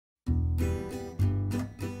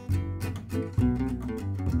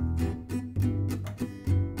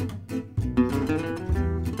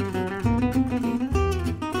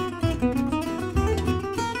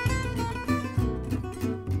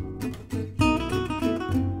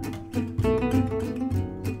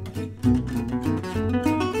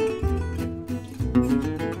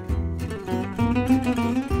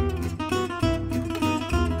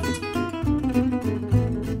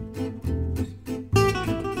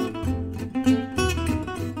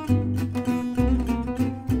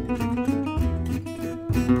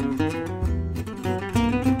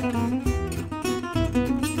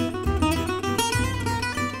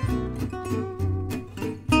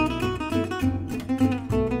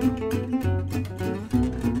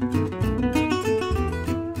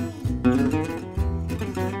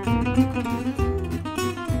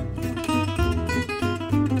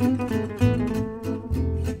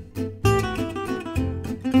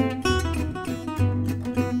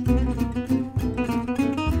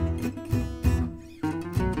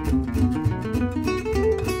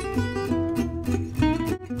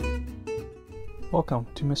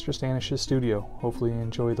Welcome to Mr. Stanish's studio. Hopefully you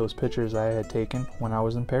enjoy those pictures I had taken when I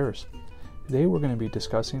was in Paris. Today we're going to be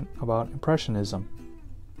discussing about Impressionism.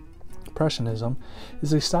 Impressionism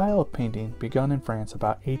is a style of painting begun in France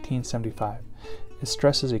about 1875. It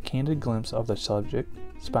stresses a candid glimpse of the subject,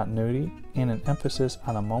 spontaneity, and an emphasis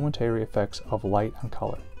on the momentary effects of light and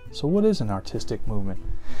color. So what is an artistic movement?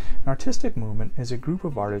 An artistic movement is a group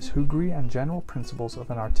of artists who agree on general principles of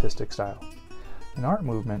an artistic style. An art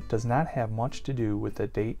movement does not have much to do with the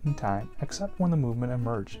date and time except when the movement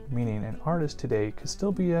emerged, meaning an artist today could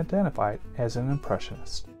still be identified as an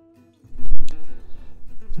impressionist.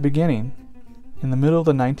 Beginning in the middle of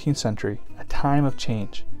the 19th century, a time of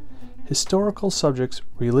change. Historical subjects,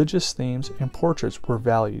 religious themes, and portraits were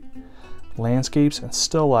valued. Landscapes and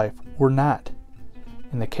still life were not.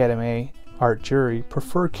 And the Académie art jury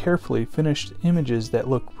preferred carefully finished images that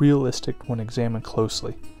look realistic when examined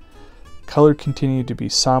closely. Color continued to be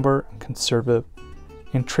somber and conservative,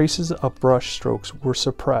 and traces of brush strokes were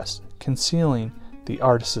suppressed, concealing the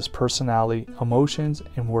artist's personality, emotions,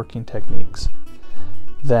 and working techniques.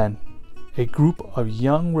 Then, a group of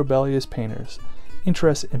young rebellious painters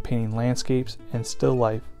interested in painting landscapes and still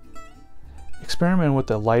life experimented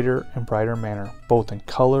with a lighter and brighter manner, both in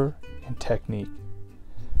color and technique.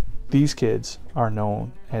 These kids are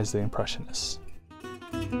known as the Impressionists.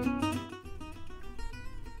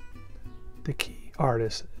 The key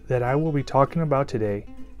artists that I will be talking about today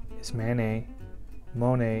is Manet,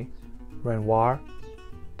 Monet, Renoir,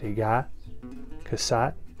 Degas,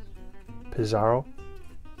 Cassatt, Pissarro,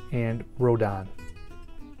 and Rodin.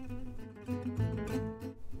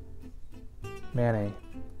 Manet.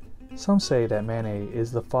 Some say that Manet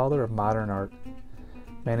is the father of modern art.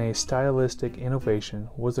 Manet's stylistic innovation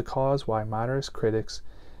was the cause why modernist critics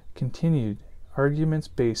continued arguments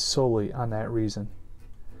based solely on that reason.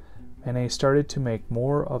 Manet started to make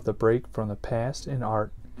more of the break from the past in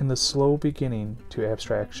art and the slow beginning to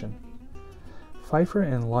abstraction. Pfeiffer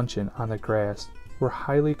and Luncheon on the Grass were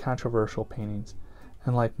highly controversial paintings,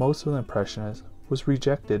 and like most of the Impressionists, was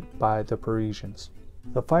rejected by the Parisians.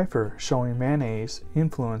 The Pfeiffer, showing Manet's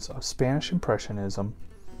influence of Spanish Impressionism,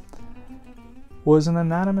 was an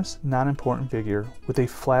anonymous, non-important figure with a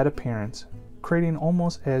flat appearance, creating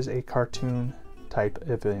almost as a cartoon type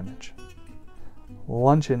of image.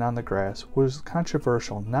 Luncheon on the Grass was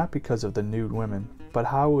controversial not because of the nude women, but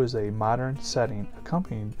how it was a modern setting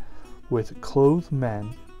accompanied with clothed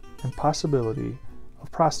men and possibility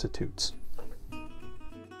of prostitutes.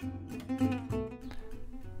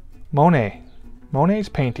 Monet. Monet's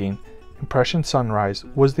painting, Impression Sunrise,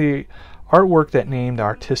 was the artwork that named the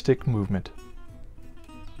artistic movement.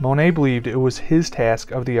 Monet believed it was his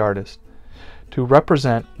task of the artist to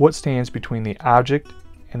represent what stands between the object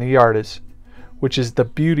and the artist, which is the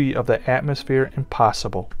beauty of the atmosphere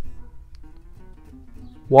impossible.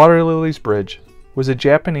 Water Lily's Bridge was a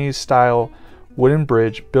Japanese-style wooden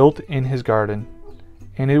bridge built in his garden,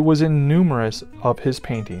 and it was in numerous of his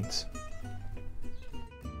paintings.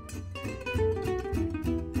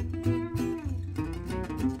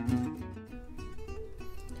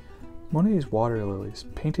 Monet's Water Lilies,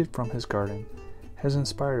 painted from his garden, has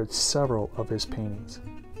inspired several of his paintings.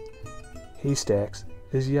 Haystacks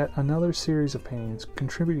is yet another series of paintings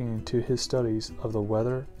contributing to his studies of the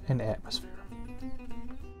weather and atmosphere.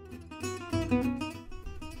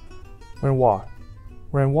 Renoir.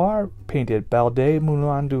 Renoir painted Bal des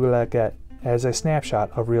Moulins du Laget as a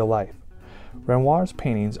snapshot of real life. Renoir's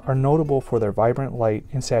paintings are notable for their vibrant light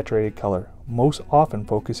and saturated color, most often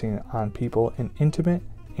focusing on people in intimate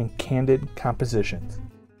and candid compositions.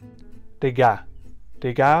 Degas.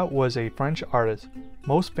 Degas was a French artist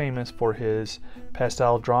most famous for his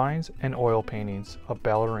pastel drawings and oil paintings of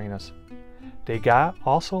ballerinas. Degas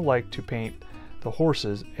also liked to paint the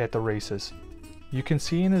horses at the races. You can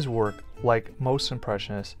see in his work, like most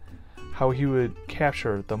Impressionists, how he would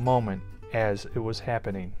capture the moment as it was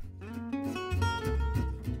happening.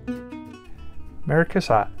 Mary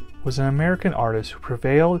Cassatt was an American artist who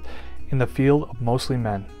prevailed in the field of mostly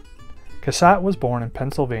men. Cassatt was born in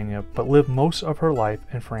Pennsylvania but lived most of her life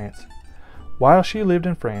in France. While she lived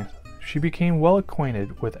in France, she became well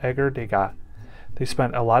acquainted with Edgar Degas. They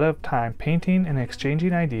spent a lot of time painting and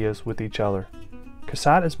exchanging ideas with each other.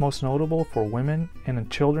 Cassatt is most notable for women and the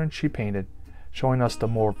children she painted, showing us the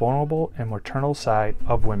more vulnerable and maternal side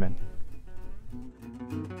of women.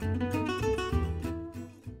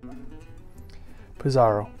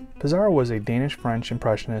 Pissarro. Pissarro was a Danish-French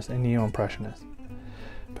Impressionist and Neo-Impressionist.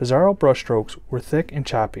 Pissarro's brushstrokes were thick and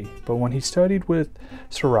choppy, but when he studied with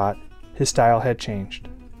Seurat, his style had changed.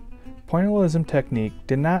 Pointillism technique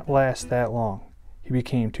did not last that long. He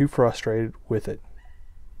became too frustrated with it.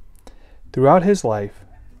 Throughout his life,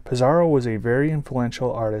 Pissarro was a very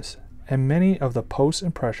influential artist, and many of the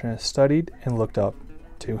post-impressionists studied and looked up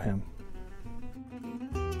to him.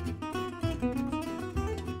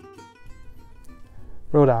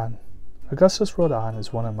 Rodin. Augustus Rodin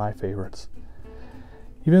is one of my favorites.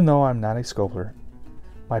 Even though I'm not a sculptor,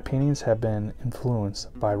 my paintings have been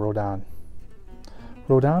influenced by Rodin.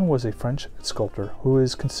 Rodin was a French sculptor who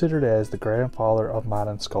is considered as the grandfather of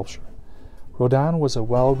modern sculpture. Rodin was a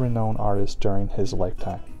well-renowned artist during his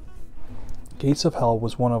lifetime. Gates of Hell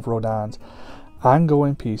was one of Rodin's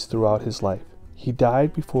ongoing pieces throughout his life. He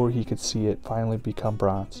died before he could see it finally become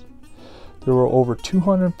bronze. There were over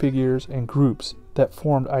 200 figures and groups that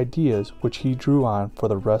formed ideas which he drew on for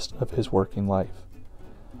the rest of his working life.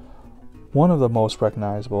 One of the most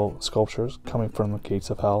recognizable sculptures coming from the Gates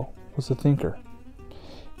of Hell was the Thinker.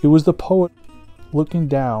 It was the poet looking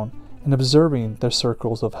down and observing the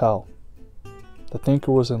circles of hell. The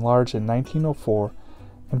Thinker was enlarged in 1904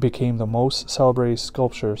 and became the most celebrated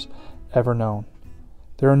sculptures ever known.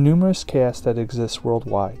 There are numerous casts that exist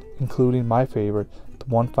worldwide, including my favorite, the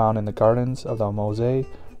one found in the gardens of the Musée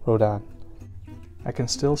Rodin. I can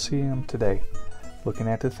still see him today, looking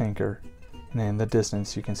at the Thinker, and in the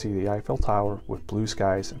distance you can see the Eiffel Tower with blue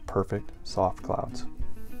skies and perfect soft clouds.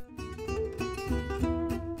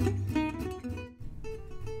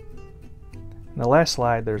 In the last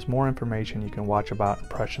slide, there's more information you can watch about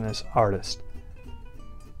Impressionist artists.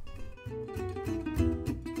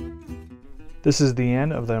 This is the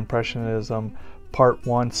end of the Impressionism Part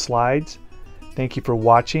I slides. Thank you for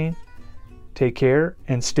watching. Take care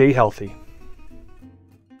and stay healthy.